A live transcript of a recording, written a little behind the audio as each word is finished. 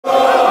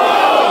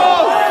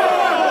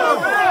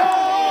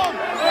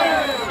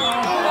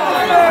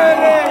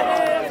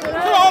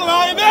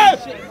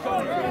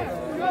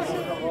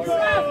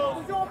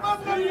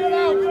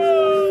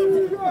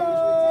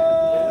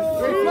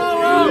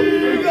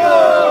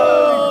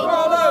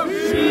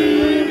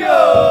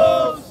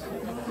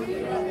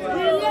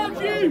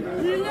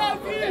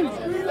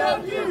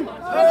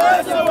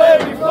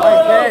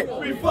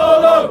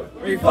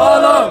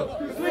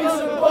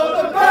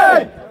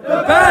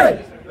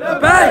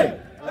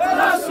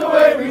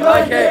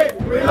like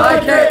it, we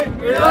like it,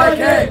 we like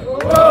it.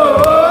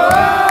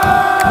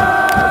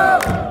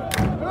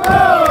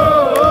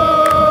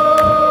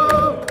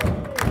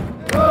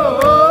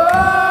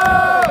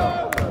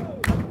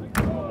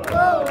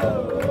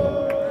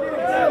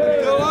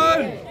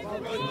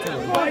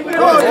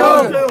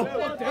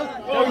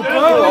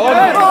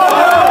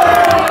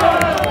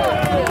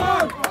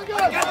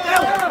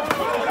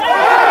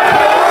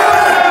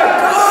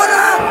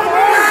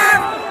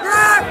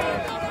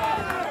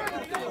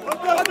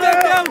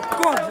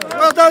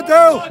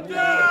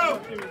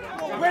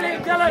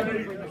 Brilliant, Dylan!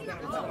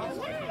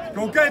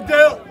 Go get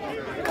Dill!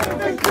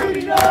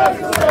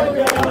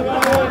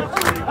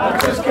 I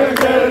just can't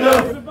get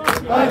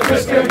enough. I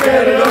just can't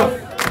get enough.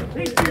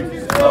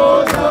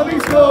 I'll be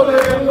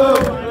falling in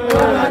love,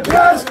 and I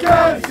just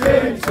can't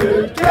seem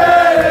to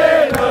get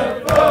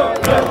enough.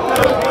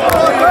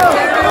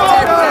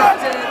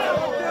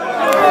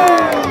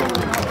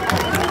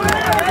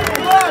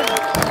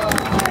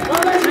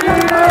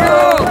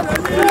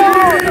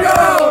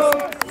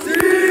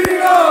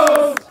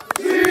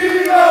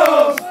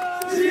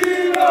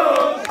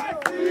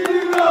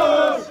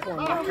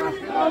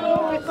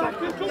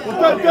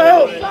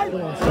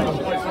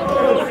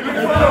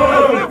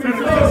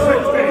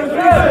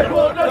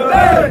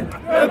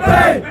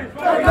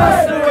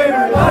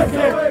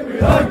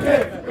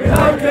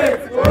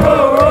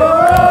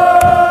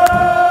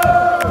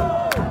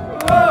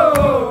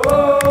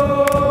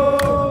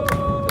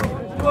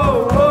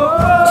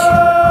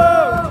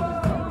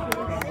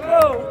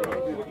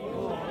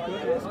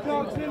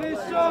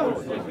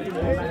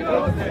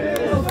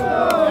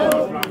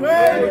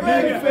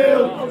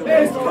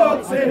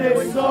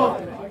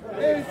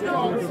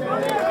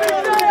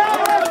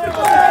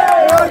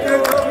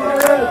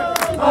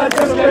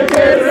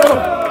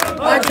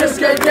 I just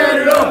can't get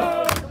it up.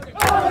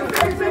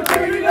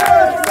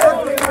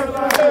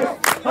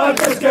 I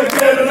just can't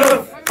get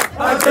enough.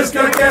 I just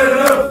can't get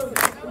enough.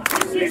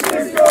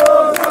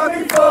 I'll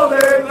be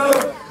falling in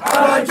love,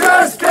 and I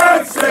just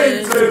can't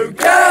seem to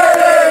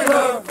get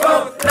enough.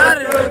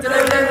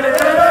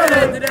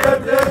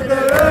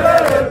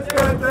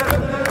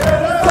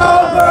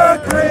 Summer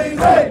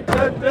crazy.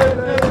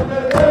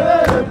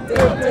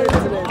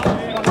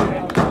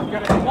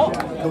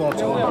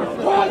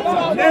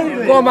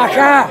 Go on,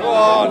 Macca!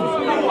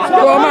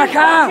 Go on,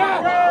 Macca!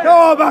 Go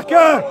on,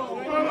 Macca!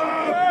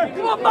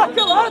 Come on,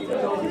 Macca, lad!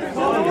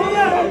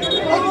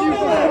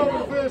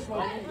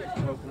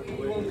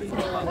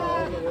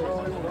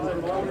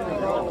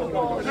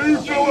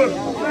 He's going!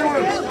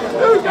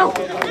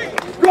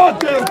 Go on,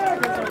 Dill!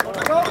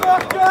 Go on,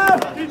 Macca!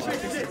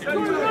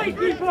 Right,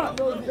 keeper!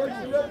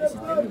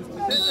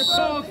 Hit the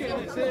target,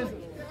 it says.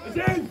 It's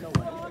in!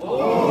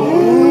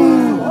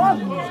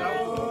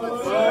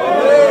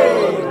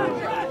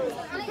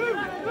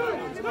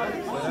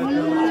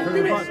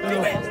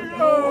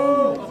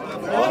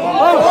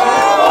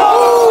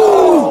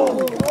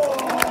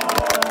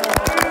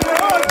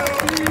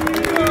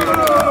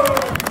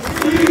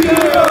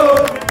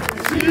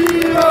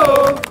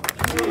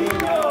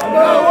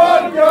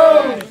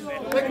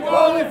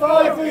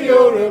 For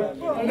Europe,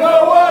 no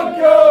one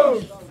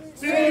goes.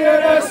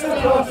 CNS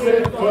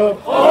Classic Club.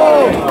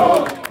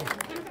 Oh,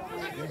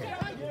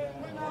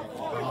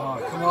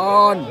 Come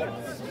on!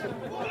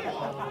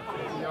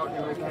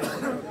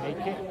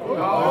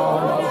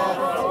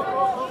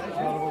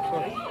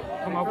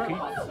 Come on, keep.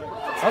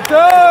 Up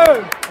there!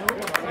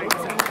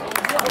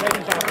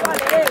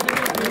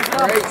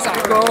 Great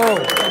tackle!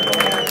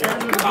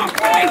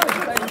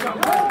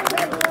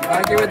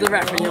 Argue with the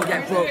ref and you'll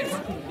get booked.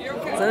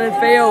 It's in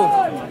field.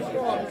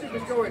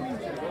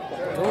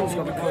 Dawn's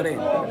got to cut in.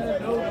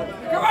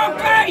 Come on,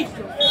 Pete!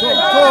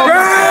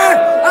 Yeah!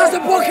 That's a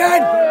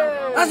booking!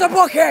 That's a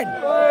booking!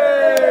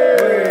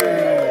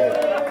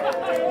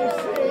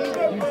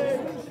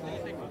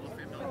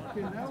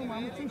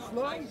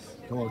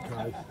 Come on,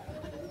 Kai.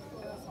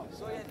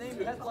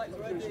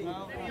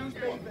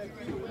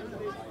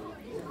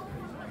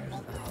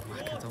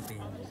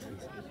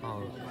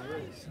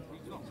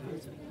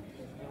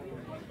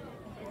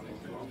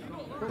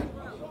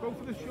 Go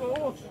for the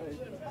shorts.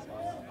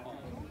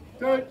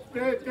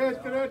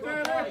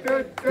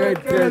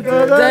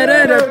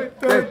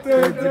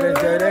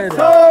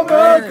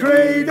 Summer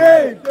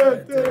Creedy.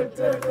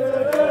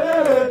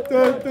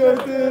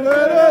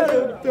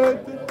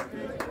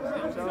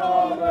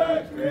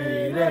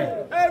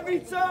 every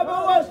time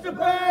I watch the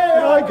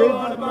band, I get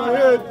out of my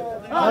head.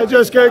 I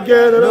just can't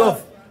get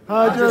enough.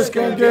 I just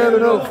can't get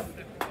enough.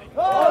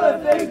 all the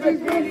things that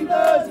Greedy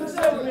does is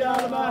send me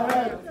out of my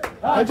head.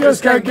 I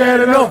just can't get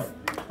enough.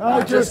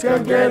 I just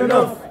can't get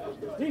enough.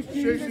 He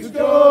shoots the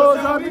doors,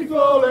 I'll be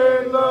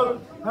falling in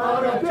love, and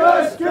I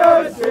just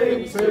can't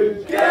seem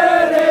to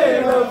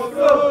get enough.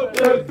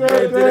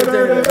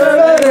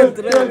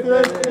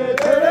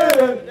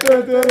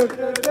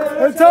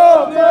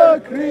 Tom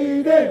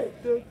McCready.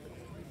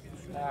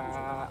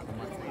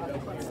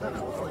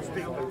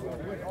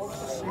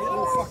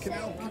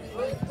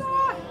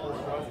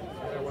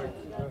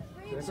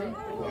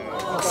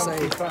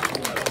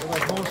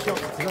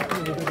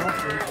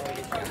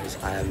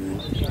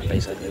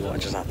 Basically what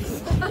just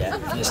happened. Yeah,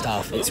 first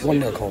half, it's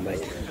 1-0 Colwyn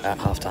at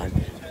half time,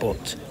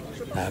 but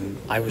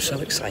I was so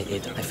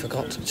excited I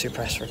forgot to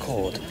press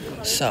record,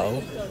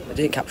 so I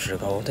didn't capture the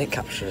goal, didn't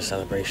capture the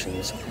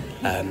celebrations.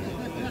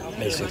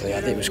 Basically,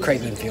 I think it was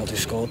Craig Linfield who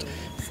scored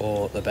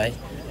for the Bay,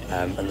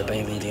 and the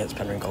Bay lead against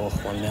Penrhyncoch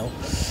 1-0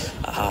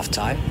 at half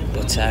time.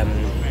 But yeah,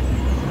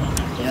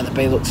 the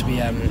Bay looked to be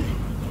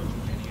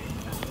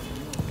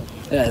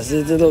yeah,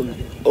 they look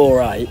all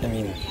right. I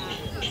mean,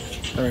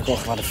 Penrhyncoch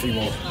have had a few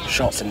more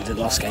shots than they did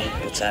last game,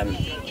 but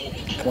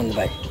come on, the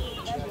Bay.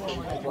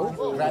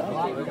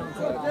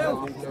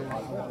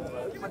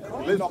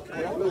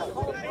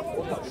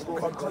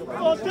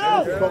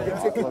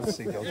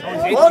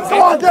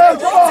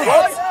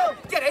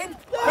 Get in!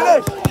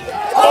 Finish!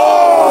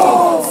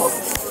 Oh!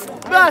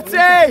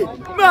 Matty!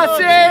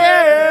 Matty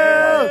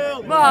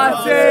Hill!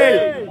 Matty!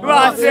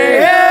 Matty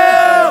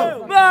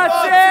Hill!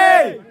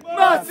 Matty!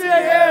 Matty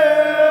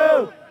Hill!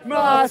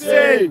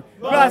 Matty!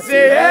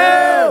 Matty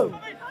Hill!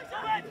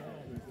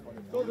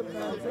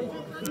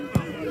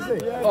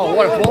 Oh,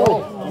 what a ball!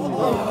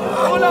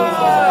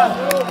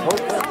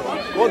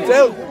 1-2.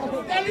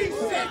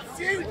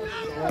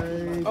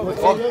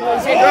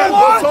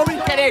 Tommy,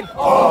 get in! Come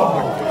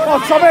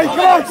on, Tommy! Come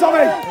on,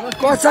 Tommy!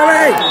 Go on,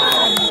 Tommy!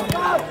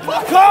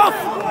 Fuck off!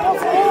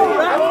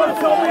 Oh,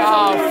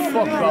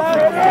 fuck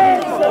off!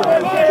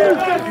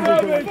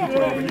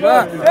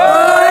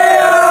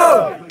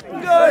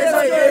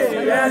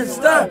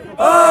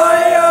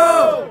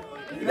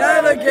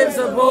 Never gives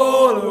the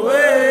ball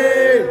away!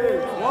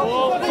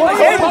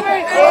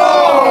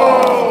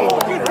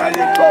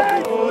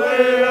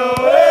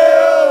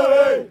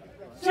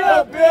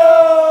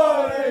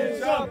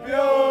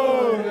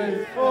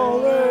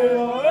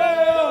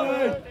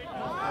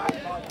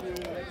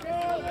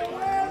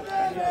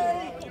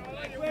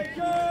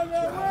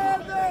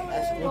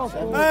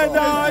 And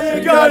now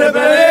you gotta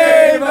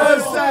believe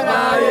us, and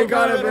now you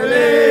gotta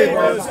believe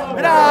us,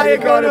 and now you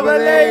gotta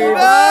believe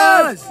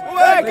us.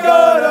 We're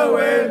gonna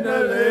win the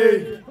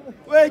league.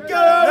 We're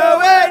gonna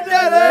win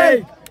the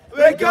league.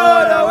 We're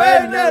gonna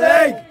win the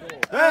league.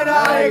 And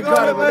now you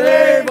gotta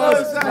believe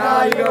us, and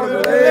now you gotta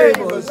believe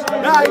us,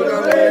 now you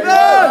gotta believe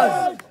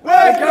us.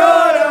 We're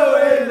gonna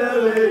win the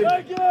league.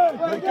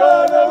 We're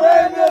gonna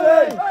win the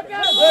league.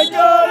 We're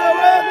gonna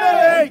win the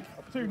league.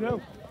 2-0.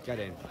 Get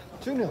in.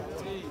 2-0.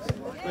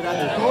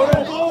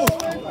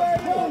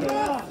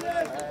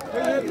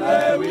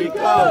 Everywhere we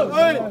go,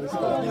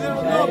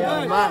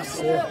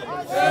 massive.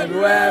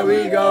 Everywhere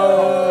we go,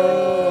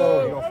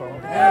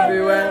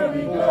 everywhere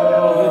we go.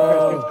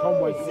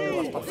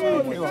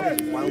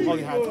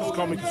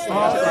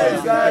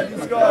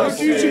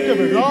 You should give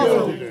it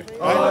off.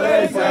 Oh,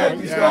 they said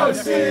he's got a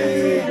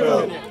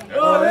seagull.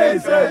 Oh, they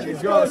said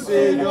he's got a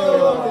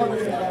seagull.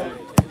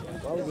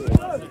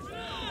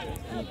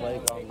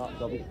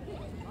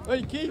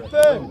 Hey, keep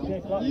him!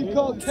 You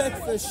can't kick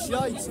for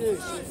shite,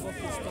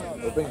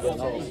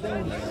 Colwyn!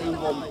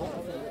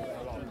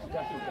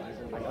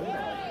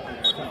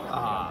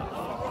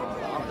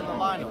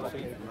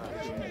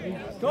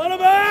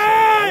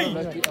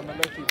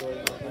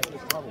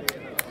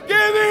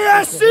 Give me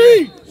a C!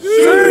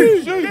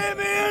 Give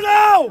me an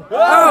L!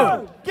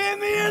 Give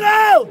me an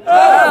L!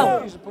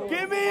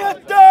 Give me a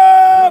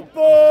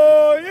W!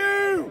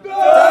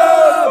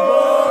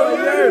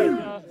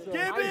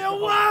 Give me a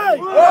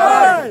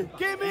Y!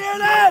 Give me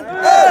an N!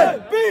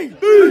 B!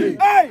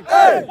 A!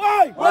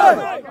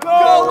 Y!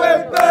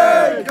 Colwyn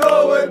Bay!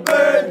 Colwyn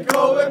Bay!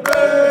 Colwyn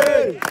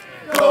Bay!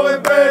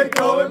 Colwyn Bay!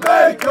 Colwyn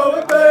Bay!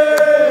 Colwyn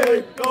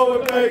Bay!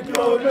 Colwyn Bay!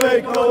 Colwyn Bay!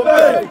 Colwyn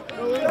Bay!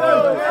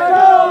 Colwyn Bay!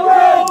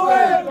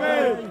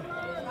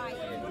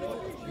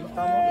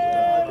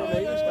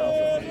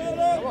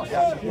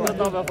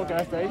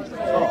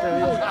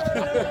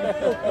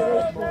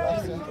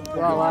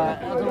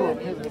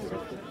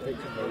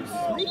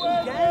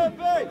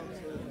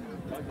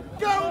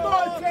 Go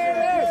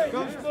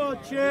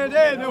marching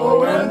in! Oh,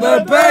 when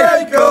the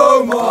Bay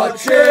go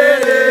marching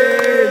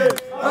in,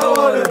 I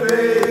wanna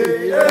be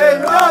in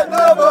that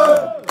number.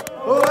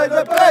 Oh, when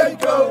the Bay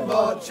go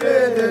marching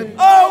in.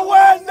 Oh,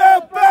 when the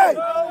Bay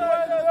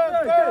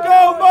go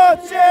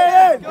marching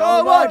in, go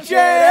marching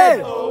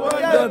in. Oh,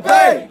 when the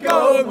Bay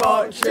go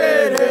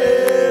marching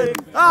in,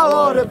 I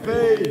wanna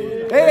be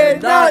in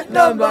that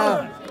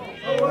number.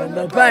 Oh, when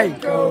the Bay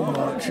go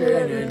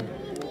marching in.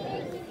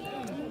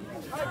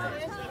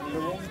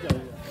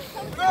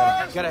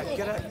 Get it.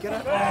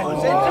 Oh,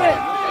 is it?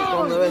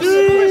 On Lewis.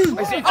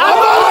 Is it? I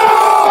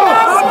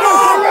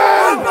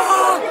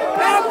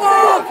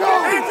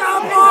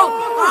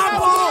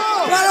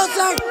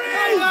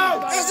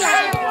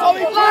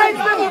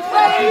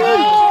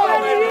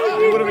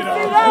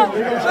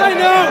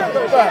know!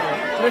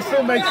 They're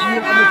still making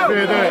you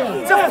unfair there.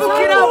 It's a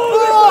fucking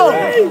ball!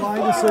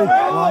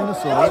 Line of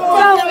sight. It's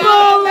a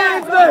ball,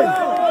 Anthony!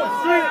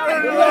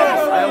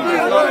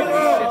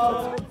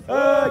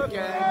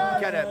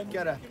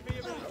 Get it.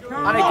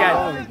 And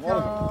again.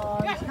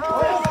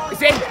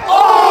 It's in.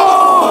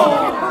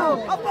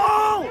 Oh! A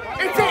ball!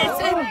 It's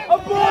in. A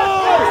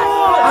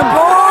ball! A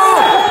ball!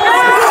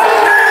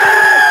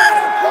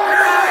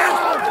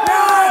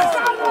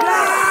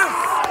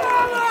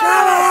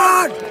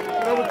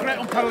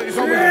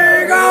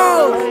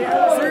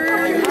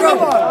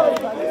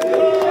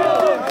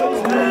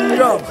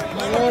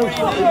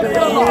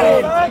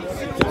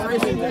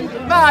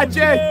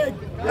 Magic!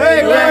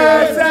 It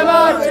was a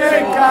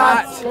magic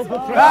cat!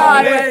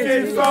 And it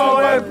is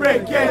forward,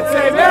 brick, it's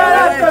in there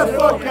at the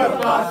fuck of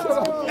us!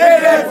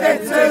 It is it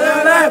to the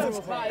left!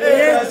 It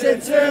is it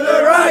to the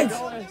right!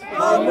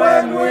 And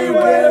when we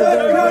win the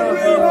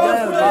country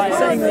must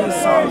sing these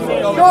songs!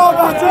 Go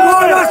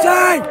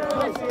Matty!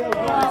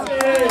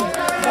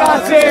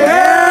 Matty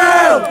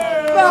Hill!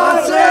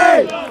 Matty!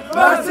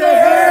 Matty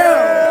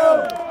Hill!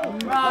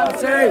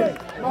 Matty!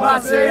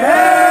 Matty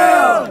Hill!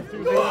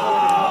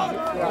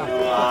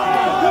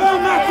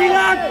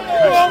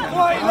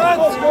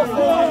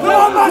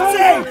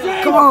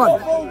 Come on!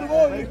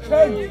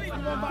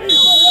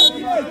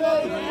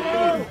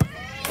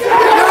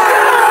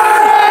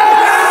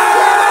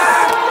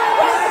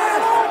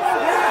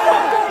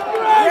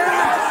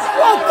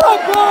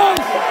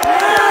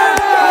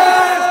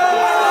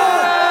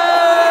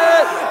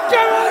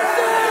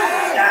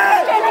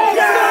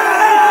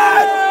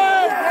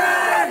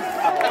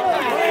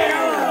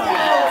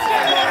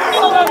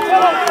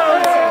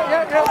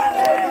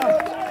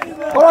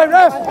 All right,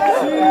 ref.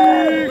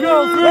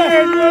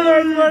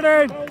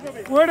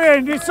 We're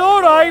in. It's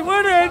all right.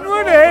 We're in.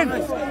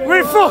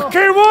 We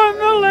fucking won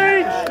the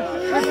league.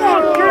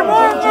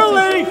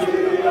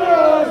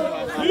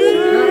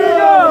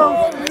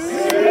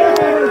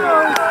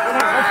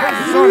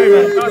 Sorry,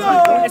 man.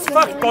 It's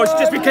fucked, boys.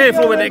 Just be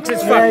careful with it, 'cause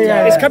it's fucked.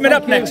 Yeah. It's coming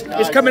up next.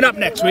 It's coming up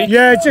next week.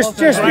 Yeah, just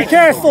be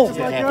careful.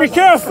 Be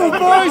careful,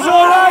 boys.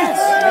 All right.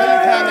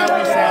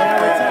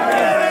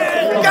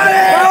 Got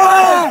it!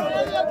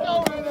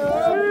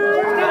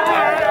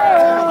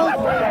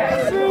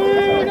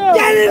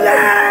 Get in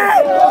there!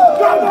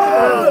 Come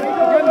on!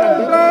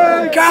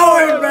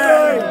 Going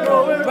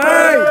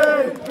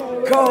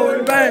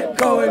back!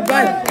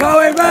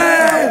 Going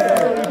back!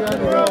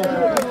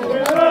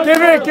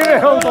 Give it.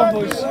 Hold on,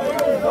 boys.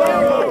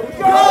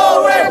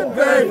 Going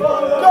back!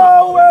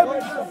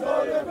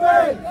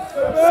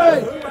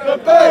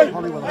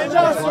 And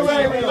that's the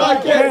way we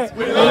like it.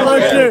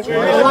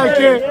 I like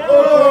it.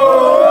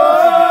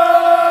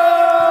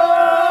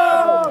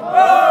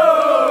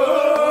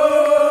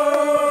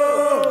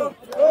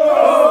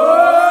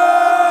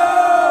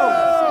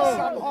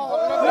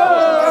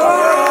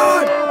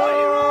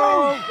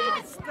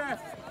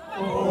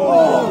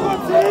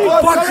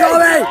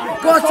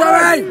 Go,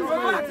 Sorry!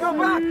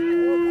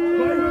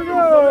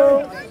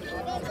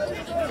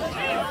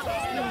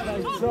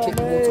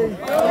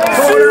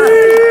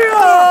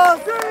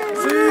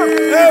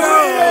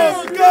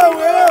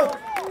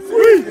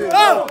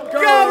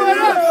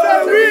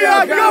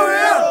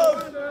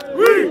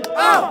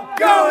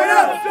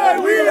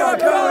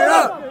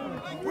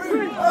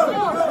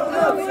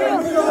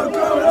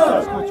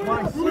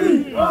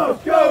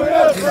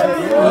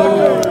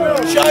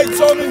 Shades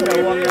on him!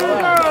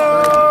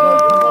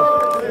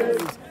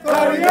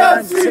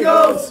 And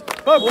seagulls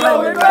are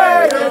blowing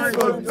away, it's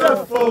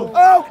wonderful.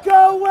 Oh, go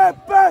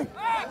Whitby!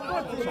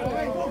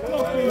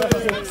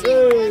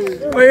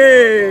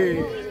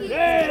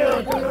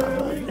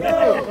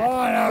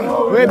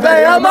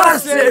 They are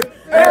massive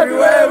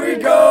everywhere we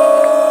go.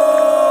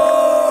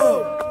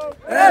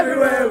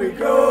 Everywhere we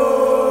go.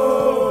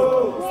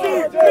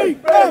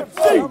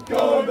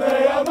 Colwyn,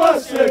 they are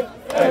massive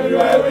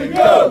everywhere we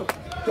go.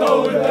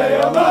 Colwyn, they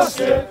are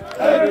massive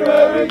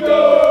everywhere we go.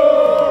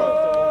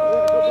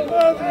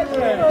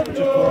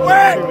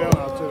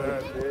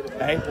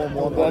 Hey,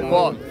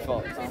 one.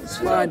 It's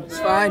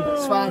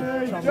fine.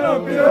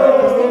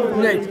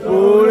 Nate.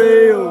 Ole.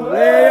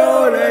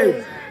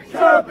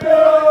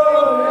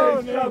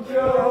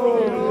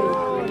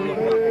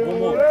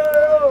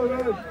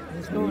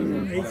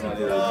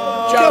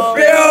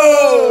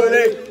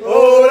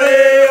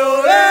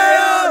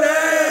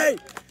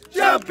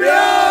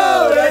 Champion!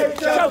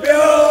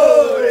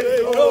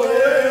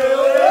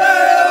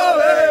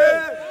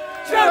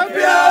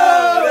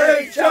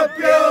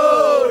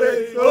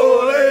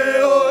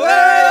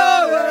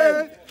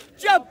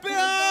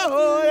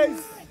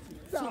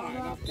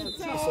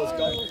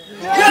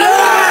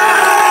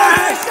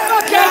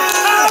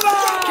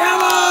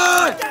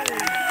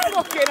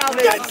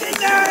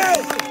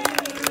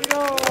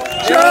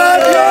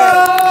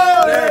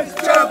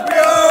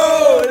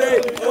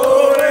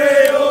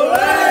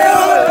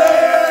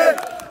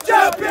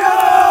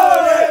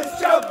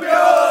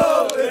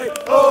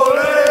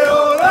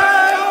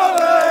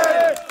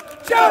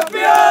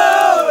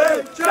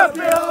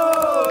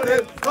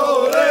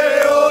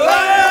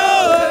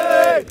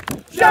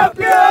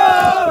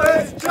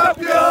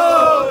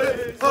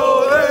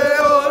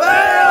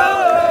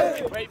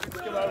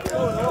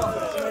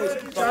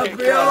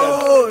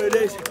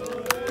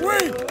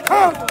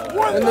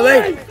 In the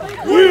league.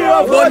 We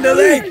have won the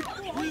league.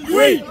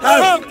 We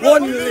have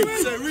won the league.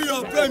 We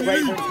are Premier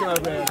League.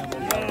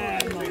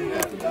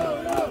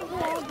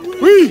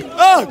 We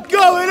are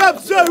going up,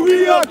 so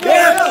we are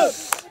going up.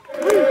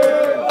 1,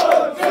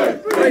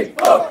 2, 3,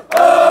 4.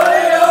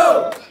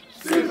 Oh,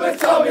 Super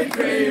Tommy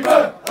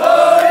Creamer.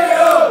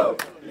 Oh,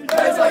 he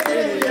plays like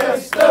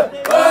Iniesta.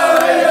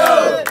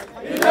 Oh,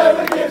 he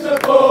never gives a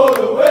ball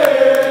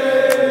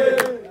away.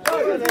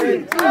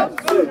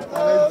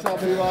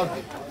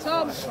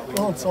 Tom.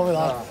 Go on, Tommy,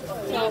 lad.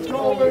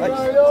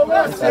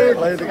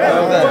 Play the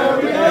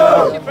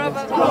game.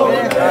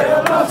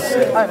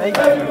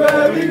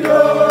 Everywhere we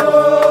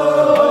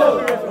go.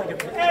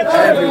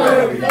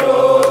 Everywhere we go.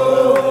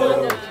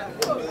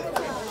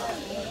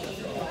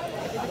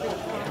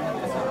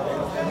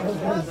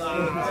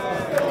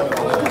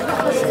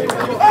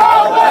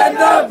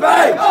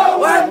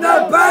 When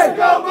the bay,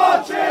 go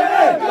marching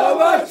in, go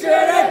marching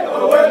in.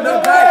 oh, when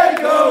the bay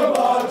go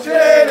marching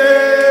in,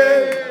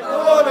 I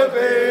wanna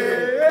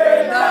be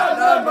in that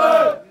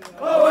number,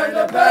 oh, when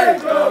the bay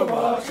go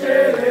marching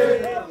in.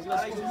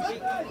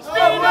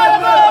 Steve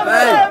Evans,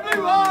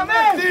 everyone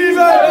in! Steve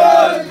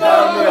Evans,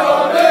 Cymru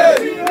Army!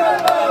 Steve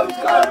Evans,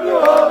 Cymru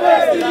Army!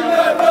 Steve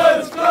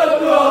Evans,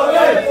 Cymru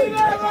Army!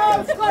 Steve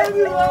Evans,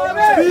 Cymru Army!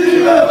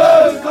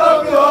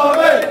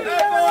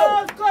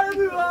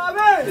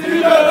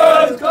 Steve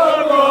Evans,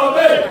 Cymru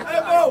Army!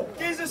 Evo,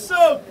 give us a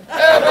sub!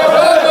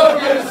 Evo,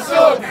 give us a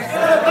sub! Evo,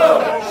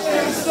 give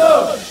us a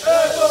sub!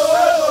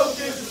 Evo,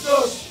 give us a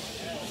sub!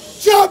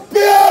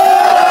 Champion!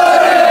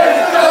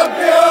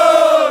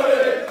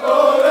 Champion! Ole,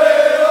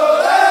 ole,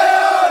 ole!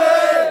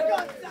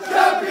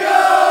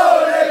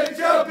 Champion!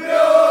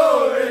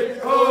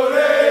 Champion! Ole,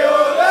 ole,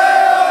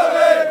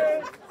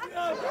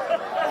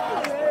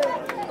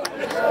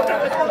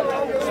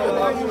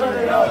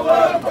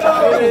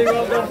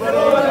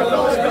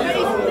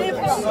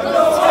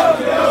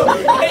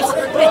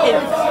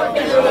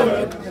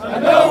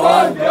 and no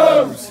one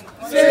goes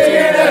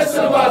seeing us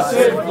a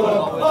massive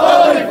club.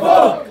 Holy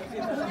fuck!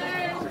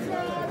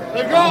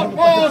 They got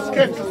more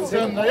skittles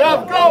and they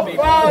have got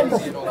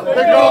fans. They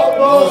got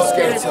more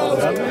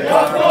skittles and they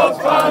have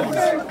got fans.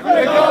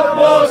 They got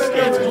more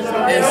skittles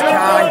and they have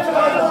got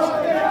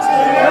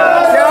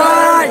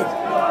fans.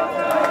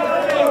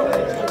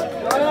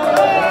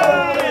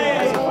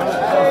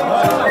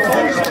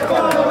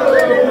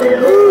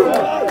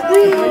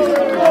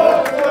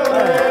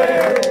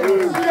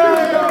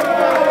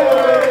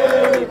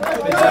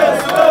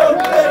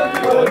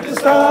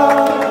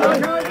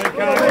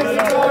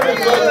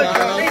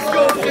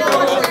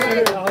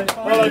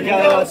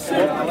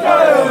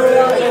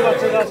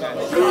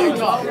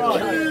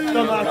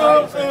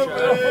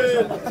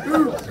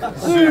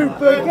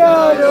 Super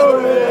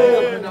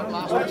Colwyn,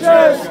 I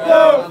just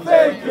don't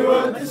think you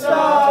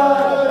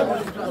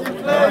understand. He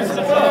plays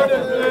the part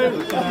of him,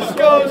 he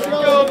scores a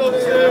goal or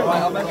two.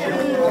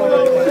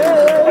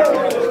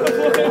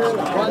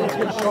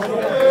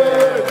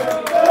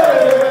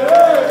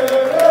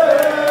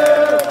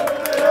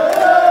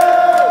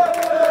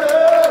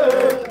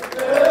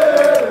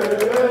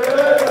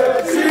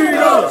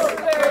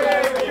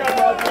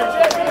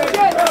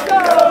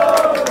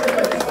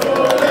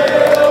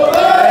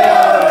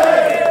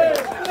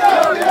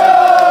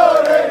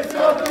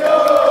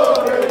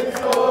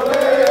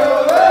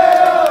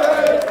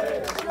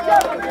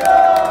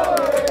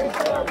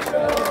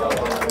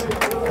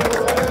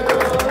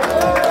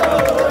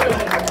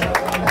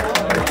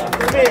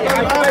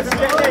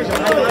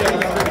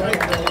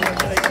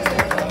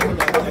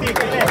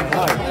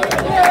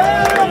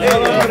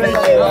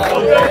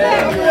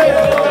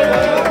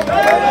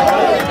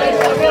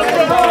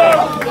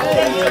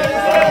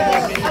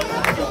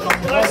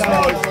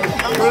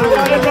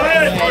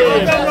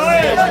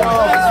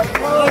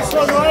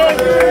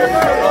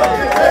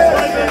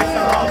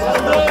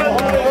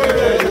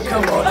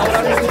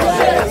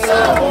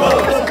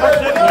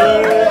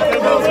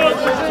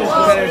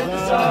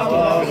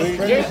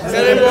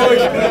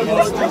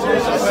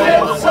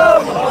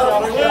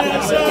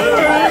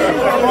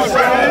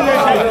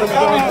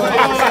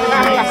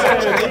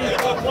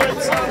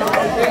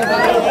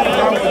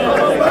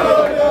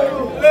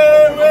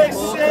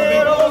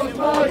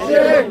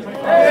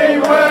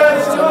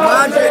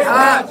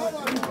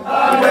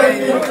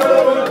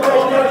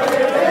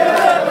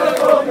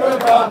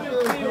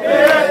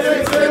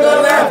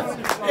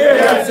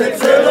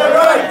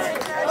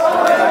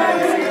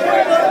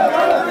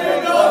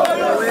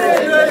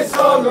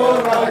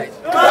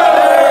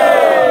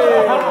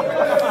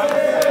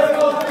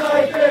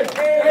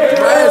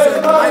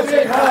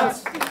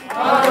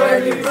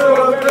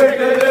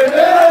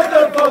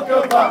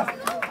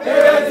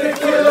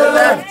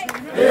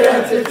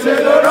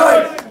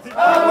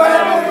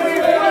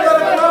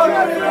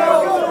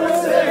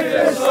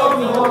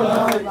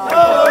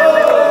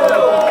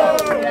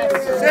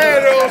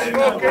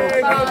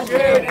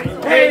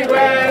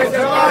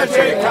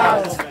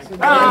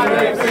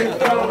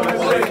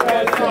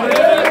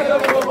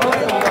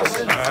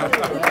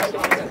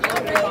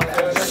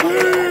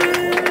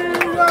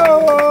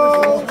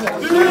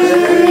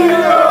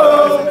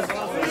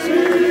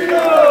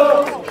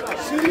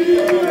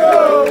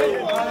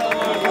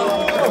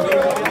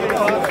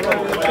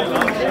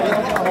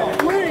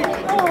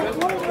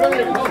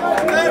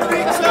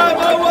 Every time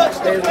I watch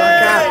the play,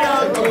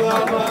 I go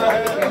on my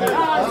head.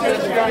 I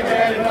just can't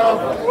get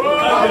enough.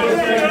 I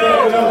just can't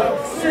get enough.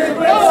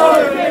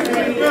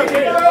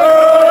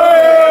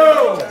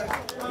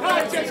 I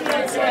just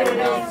can't get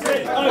enough.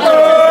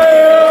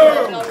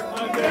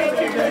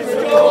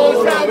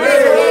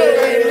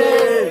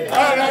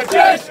 And I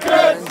just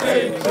can't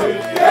seem to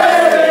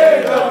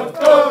get enough.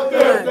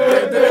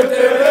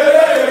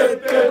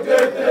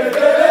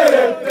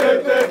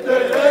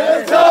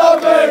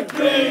 Tom and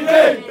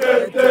cleaning.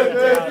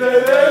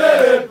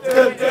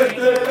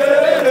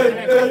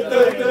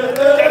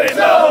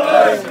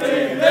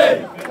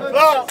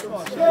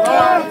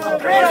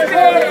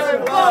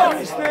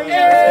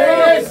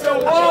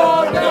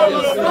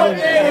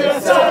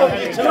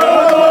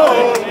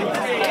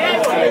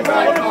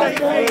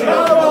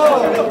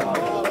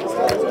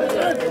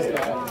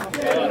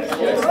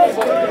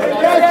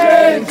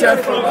 Ginger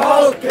from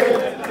Halkin,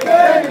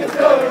 King is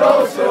the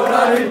also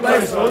that he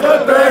plays for the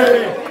Bay.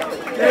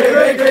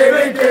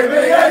 Give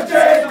me a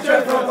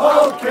ginger from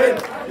Halkin,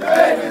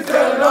 King is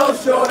the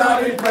also that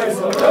he plays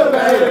for the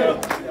Bay.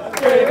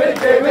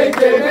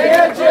 Give me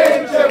a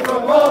ginger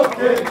from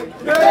Halkin,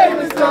 King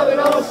is the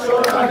also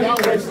that he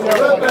plays for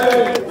the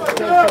Bay.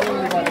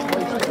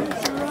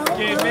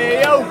 Give me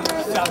a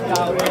Sam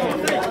down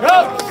here,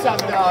 up, Sam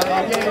down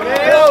here, give me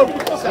a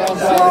Sam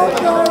down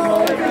here.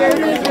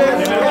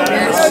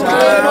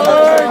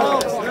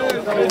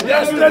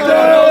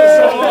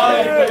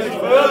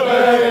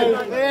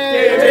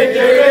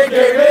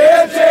 Give me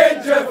a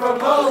ginger from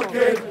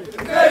Halkin.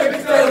 Maybe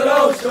still an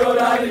old short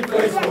and he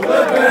plays for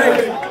the Bay.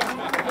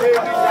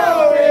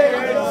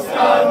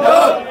 Stand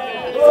up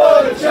for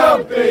the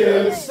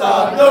champions,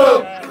 stand up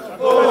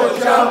for the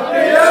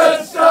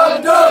champions,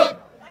 stand up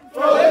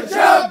for the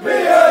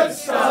champions,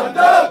 stand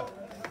up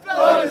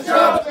for the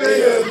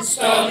champions,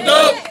 stand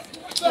up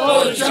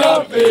for the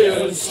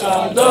champions,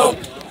 stand up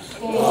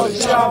for the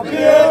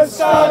champions,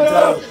 stand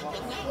up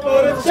for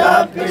the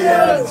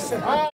champions.